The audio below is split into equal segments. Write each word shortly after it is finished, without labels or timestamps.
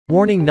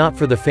Warning: not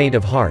for the faint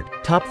of heart.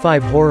 Top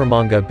 5 horror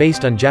manga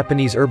based on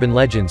Japanese urban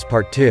legends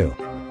Part 2.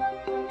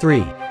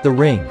 3. The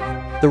Ring.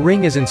 The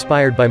Ring is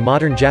inspired by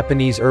modern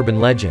Japanese urban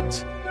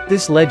legends.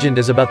 This legend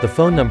is about the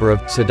phone number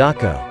of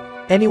Sadako.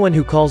 Anyone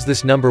who calls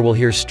this number will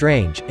hear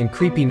strange and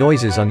creepy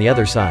noises on the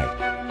other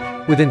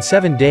side. Within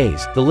 7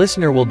 days, the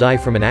listener will die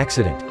from an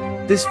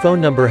accident. This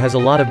phone number has a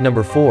lot of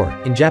number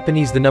 4, in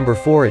Japanese the number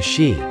 4 is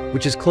shi,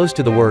 which is close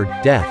to the word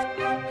death.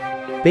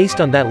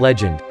 Based on that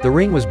legend, The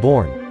Ring was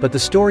born, but the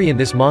story in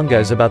this manga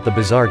is about the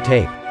bizarre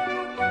tape.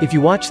 If you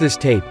watch this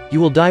tape,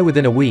 you will die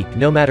within a week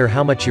no matter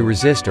how much you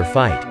resist or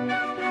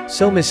fight.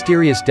 So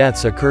mysterious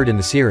deaths occurred in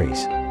the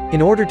series.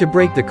 In order to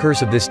break the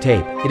curse of this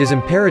tape, it is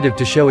imperative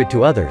to show it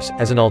to others,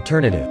 as an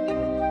alternative.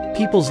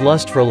 People's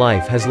lust for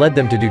life has led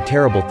them to do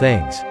terrible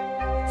things.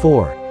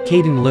 4.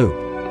 Kaiden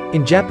Loop.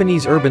 In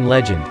Japanese urban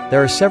legend,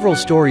 there are several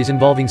stories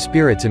involving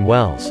spirits in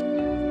wells.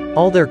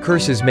 All their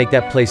curses make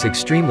that place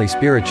extremely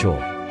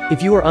spiritual.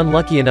 If you are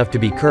unlucky enough to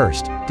be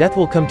cursed, death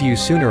will come to you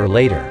sooner or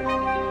later.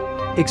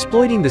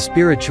 Exploiting the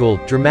spiritual,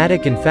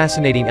 dramatic and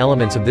fascinating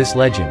elements of this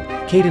legend,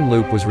 Kaiden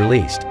Loop was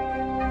released.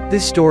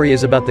 This story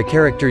is about the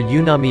character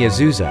Yunami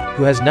Azusa,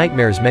 who has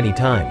nightmares many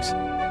times.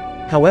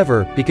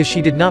 However, because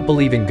she did not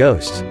believe in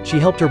ghosts, she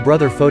helped her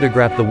brother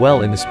photograph the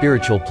well in the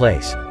spiritual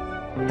place.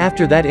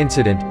 After that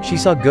incident, she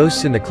saw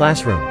ghosts in the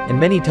classroom, and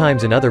many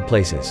times in other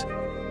places.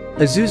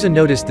 Azusa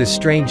noticed this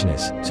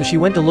strangeness, so she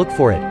went to look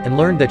for it, and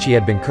learned that she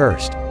had been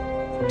cursed.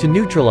 To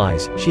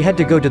neutralize, she had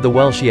to go to the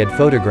well she had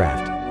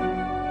photographed.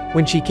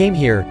 When she came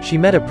here, she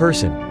met a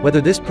person, whether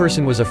this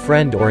person was a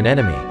friend or an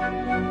enemy.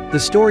 The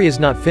story is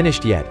not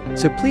finished yet,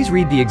 so please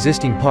read the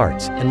existing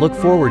parts, and look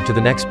forward to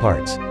the next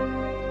parts.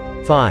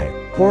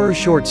 5. Horror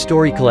Short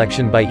Story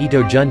Collection by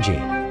Ito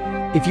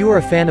Junji. If you are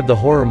a fan of the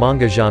horror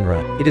manga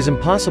genre, it is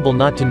impossible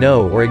not to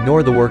know or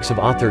ignore the works of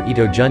author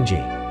Ito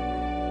Junji.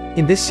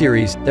 In this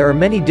series, there are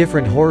many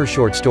different horror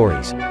short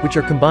stories, which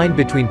are combined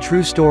between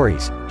true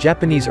stories,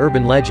 Japanese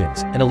urban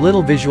legends, and a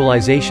little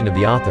visualization of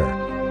the author.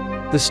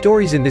 The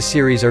stories in this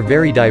series are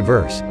very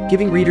diverse,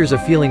 giving readers a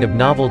feeling of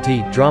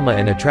novelty, drama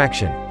and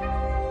attraction.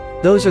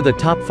 Those are the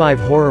top 5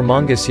 horror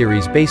manga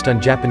series based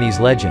on Japanese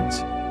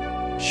legends.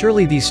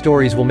 Surely these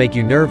stories will make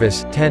you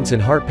nervous, tense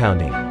and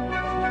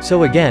heart-pounding.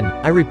 So again,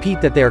 I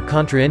repeat that they are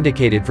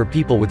contraindicated for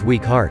people with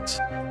weak hearts.